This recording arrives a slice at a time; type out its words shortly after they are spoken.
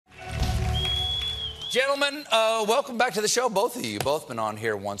Gentlemen, welcome back to the show, both of you. You've both been on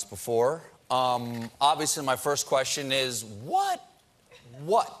here once before. Obviously, my first question is, what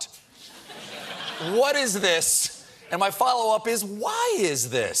is this? And my follow-up is, why is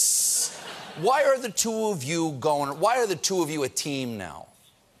this? Why are the two of you a team now?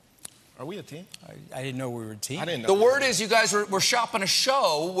 Are we a team? I didn't know we were a team. I didn't know. The word is you guys were shopping a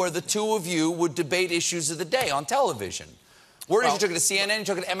show where the two of you would debate issues of the day on television. Word is you took it to CNN, you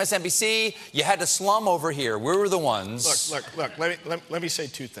took it to MSNBC, you had to slum over here. We were the ones. Look, let me say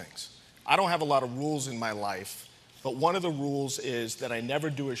two things. I don't have a lot of rules in my life, but one of the rules is that I never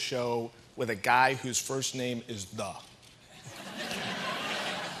do a show with a guy whose first name is The.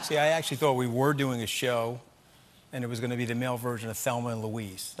 See, I actually thought we were doing a show, and it was going to be the male version of Thelma and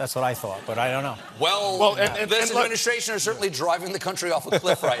Louise. That's what I thought, but I don't know. Well, this administration is certainly driving the country off a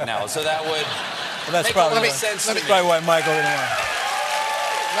cliff right now, so that would that's probably sense to me. That's probably why Michael didn't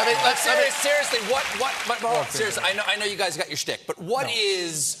want Seriously, seriously, I know you guys got your shtick, but what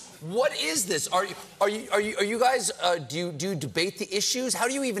is this? Are you guys, do you debate the issues? How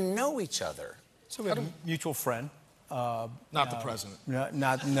do you even know each other? So we have a mutual friend. Not the president.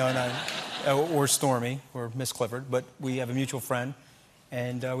 No, or Stormy, or Miss Clifford, but we have a mutual friend,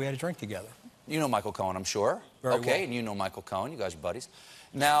 and we had a drink together. You know Michael Cohen, I'm sure. Very okay, well. And you know Michael Cohen. You guys are buddies.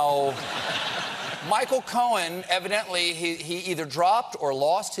 Now, Michael Cohen, evidently, he either dropped or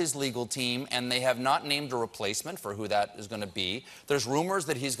lost his legal team, and they have not named a replacement for who that is going to be. There's rumors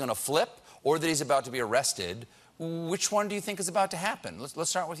that he's going to flip or that he's about to be arrested. Which one do you think is about to happen? Let's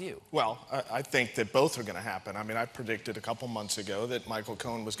start with you. Well, I think that both are going to happen. I mean, I predicted a couple months ago that Michael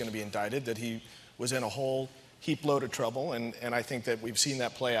Cohen was going to be indicted, that he was in a whole heap load of trouble, and I think that we've seen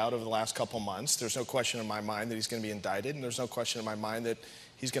that play out over the last couple months. There's no question in my mind that he's going to be indicted, and there's no question in my mind that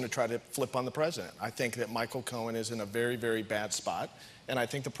he's going to try to flip on the president. I think that Michael Cohen is in a very, very bad spot, and I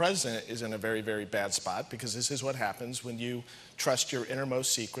think the president is in a very, very bad spot, because this is what happens when you trust your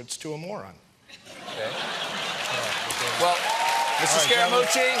innermost secrets to a moron. Okay. Well, Mr.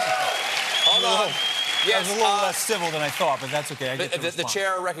 Scaramucci, hold on. Yes, that was a little less civil than I thought, but that's okay. The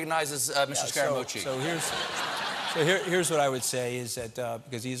chair recognizes Mr. Scaramucci. So here's what I would say is that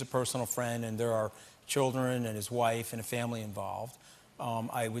because he's a personal friend and there are children and his wife and a family involved,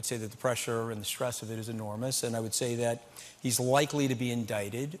 I would say that the pressure and the stress of it is enormous, and I would say that he's likely to be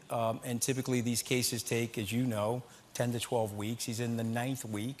indicted, and typically these cases take, as you know, 10 to 12 weeks. He's in the 9th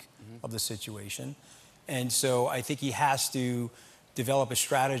week of the situation, and so I think he has to develop a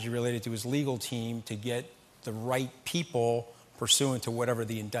strategy related to his legal team to get the right people pursuant to whatever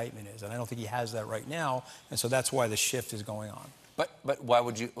the indictment is. And I don't think he has that right now, and so that's why the shift is going on. But why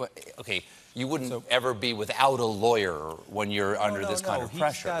would you, okay, you wouldn't ever be without a lawyer when you're under this kind of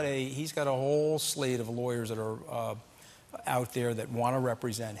pressure. He's got a whole slate of lawyers that are out there that want to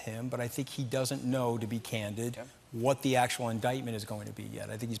represent him, but I think he doesn't know, to be candid, what the actual indictment is going to be yet.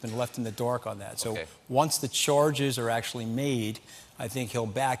 I think he's been left in the dark on that. So once the charges are actually made, I think he'll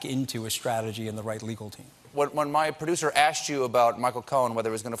back into a strategy and the right legal team. When my producer asked you about Michael Cohen, whether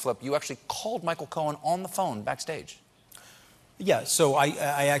he was going to flip, you actually called Michael Cohen on the phone backstage. Yeah, so I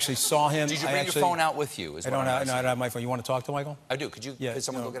actually saw him. Did you bring your phone out with you? I don't have my phone. You want to talk to Michael? I do. Could you? Yeah, could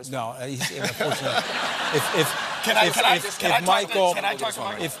someone go get his phone? No, unfortunately. Can I Michael talk to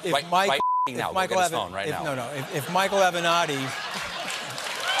Michael? If Michael Avenatti.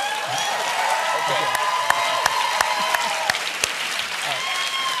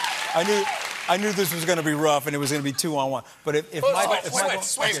 I knew this was going to be rough and it was going to be 2-on-1. But if Michael...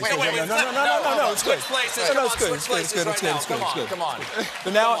 Wait. No, it's good. It's good. Come on.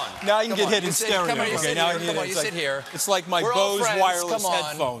 But now you can get hit in stereo. Okay, now you sit here. It's like my Bose wireless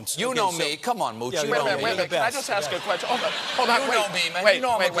headphones. You know me. Come on, Mooch. Wait a minute. Can I just ask a question? Hold on. You know me, man. You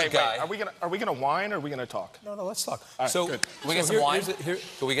know I'm a good guy. Are we gonna whine or are we gonna talk? No, let's talk. So, good. Can we get some wine?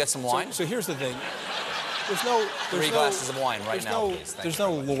 Can we get some wine? So here's the thing. There's 3 glasses of wine right now, please. There's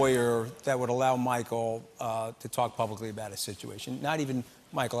no lawyer that would allow Michael to talk publicly about his situation, not even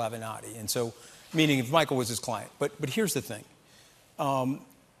Michael Avenatti. And so, meaning if Michael was his client. But here's the thing.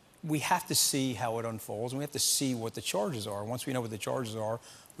 We have to see how it unfolds, and we have to see what the charges are. Once we know what the charges are,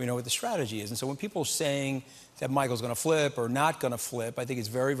 we know what the strategy is. And so when people are saying that Michael's going to flip or not going to flip, I think it's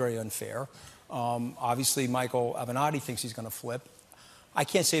very, very unfair. Obviously, Michael Avenatti thinks he's going to flip. I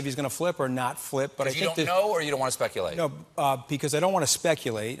can't say if he's going to flip or not flip, but I think you don't know or you don't want to speculate? No, because I don't want to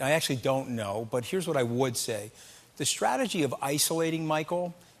speculate. I actually don't know, but here's what I would say. The strategy of isolating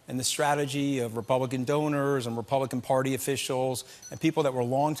Michael and the strategy of Republican donors and Republican Party officials and people that were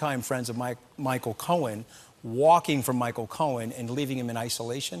longtime friends of Michael Cohen walking from Michael Cohen and leaving him in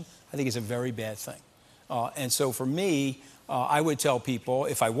isolation, I think is a very bad thing. And so for me, I would tell people,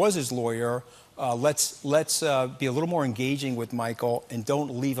 if I was his lawyer, let's be a little more engaging with Michael and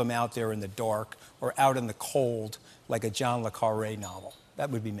don't leave him out there in the dark or out in the cold like a John le Carré novel. That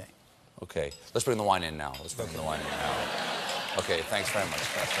would be me. Okay, let's bring the wine in now. Let's bring the wine in now. Okay, thanks very much.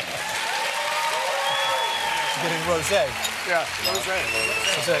 Thanks very much. Getting rosé. Yeah, rosé.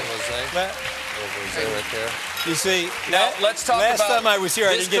 Rosé right there. You see, now let's talk last about. Last time I was here,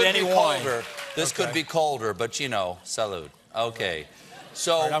 I didn't get any wine. This could be colder, but you know, salud. Okay.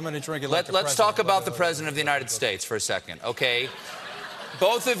 So right, I'm going to drink it like let's talk about the President of the United States for a second, okay?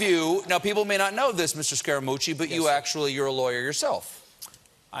 Both of you, now people may not know this, Mr. Scaramucci, but you're a lawyer yourself.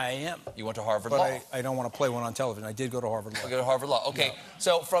 I am. You went to Harvard Law. But I don't want to play one on television. I did go to Harvard Law. You go to Harvard Law. Okay. No.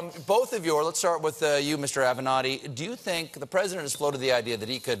 So from both of you, let's start with you, Mr. Avenatti. Do you think the president has floated the idea that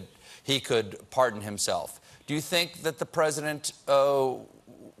he could pardon himself? Do you think that the president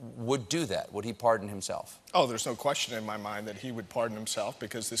would do that? Would he pardon himself? Oh, there's no question in my mind that he would pardon himself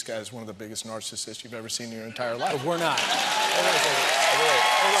because this guy is one of the biggest narcissists you've ever seen in your entire life. But we're not. So,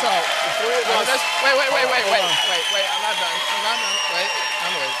 wait, I'm not done.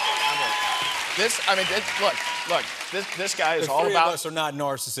 This guy is all about. The three of us are not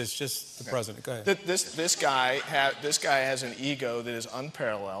narcissists, just the president. Go ahead. This guy has an ego that is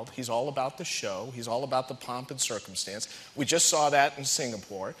unparalleled. He's all about the show. He's all about the pomp and circumstance. We just saw that in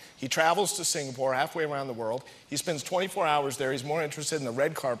Singapore. He travels to Singapore, halfway around the world. He spends 24 hours there. He's more interested in the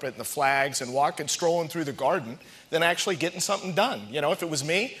red carpet and the flags and strolling through the garden than actually getting something done. You know, if it was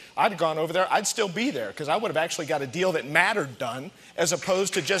me, I'd have gone over there. I'd still be there because I would have actually got a deal that mattered done as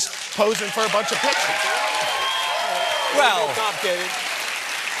opposed to just posing for a bunch of pictures. Well,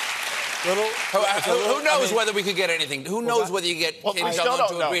 who knows whether we could get anything? Who knows whether you get Kim Jong-un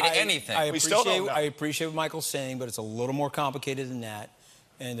to agree to anything? I appreciate what Michael's saying, but it's a little more complicated than that.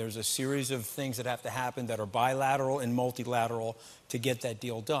 And there's a series of things that have to happen that are bilateral and multilateral to get that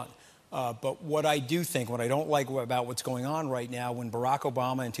deal done. But what I do think, what I don't like about what's going on right now, when Barack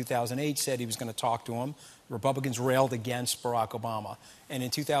Obama in 2008 said he was going to talk to him, Republicans railed against Barack Obama. And in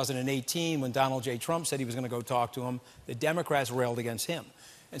 2018, when Donald J. Trump said he was going to go talk to him, the Democrats railed against him.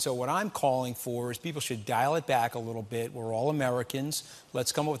 And so what I'm calling for is people should dial it back a little bit. We're all Americans.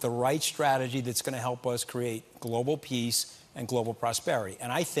 Let's come up with the right strategy that's going to help us create global peace and global prosperity.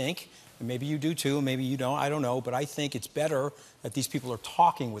 And I think, and maybe you do too, maybe you don't, I don't know, but I think it's better that these people are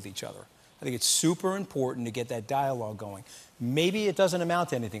talking with each other. I think it's super important to get that dialogue going. Maybe it doesn't amount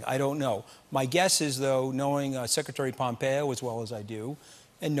to anything. I don't know. My guess is, though, knowing Secretary Pompeo as well as I do,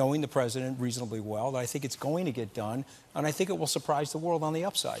 and knowing the president reasonably well, that I think it's going to get done, and I think it will surprise the world on the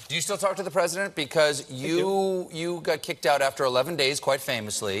upside. Do you still talk to the president? Because you got kicked out after 11 days, quite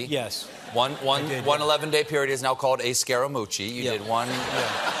famously. Yes. One 11-day period is now called a Scaramucci. You did one.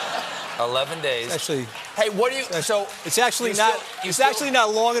 11 days. Actually, hey, what do you? So it's actually not. It's actually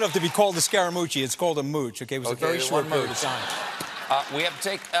not long enough to be called a Scaramucci. It's called a mooch. Okay, it was a very short period of time. We have to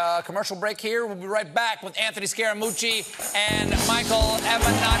take a commercial break here. We'll be right back with Anthony Scaramucci and Michael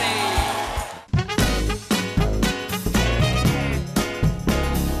Avenatti.